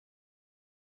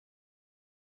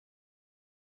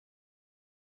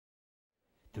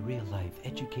The Real Life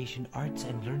Education, Arts,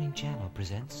 and Learning Channel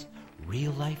presents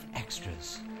Real Life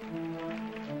Extras.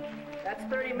 That's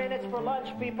 30 minutes for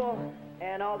lunch, people.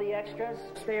 And all the extras,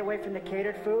 stay away from the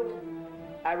catered food.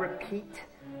 I repeat,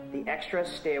 the extras,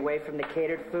 stay away from the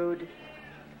catered food.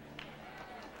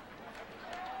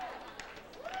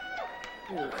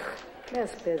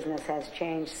 This business has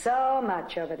changed so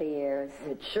much over the years.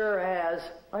 It sure has.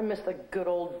 I miss the good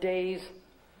old days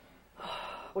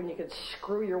when you could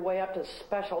screw your way up to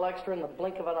special extra in the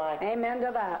blink of an eye. Amen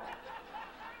to that.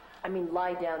 I mean,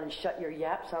 lie down and shut your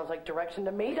yap sounds like direction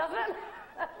to me, doesn't it?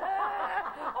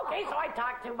 Okay, so I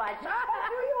talk too much. Yes,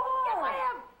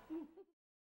 I am.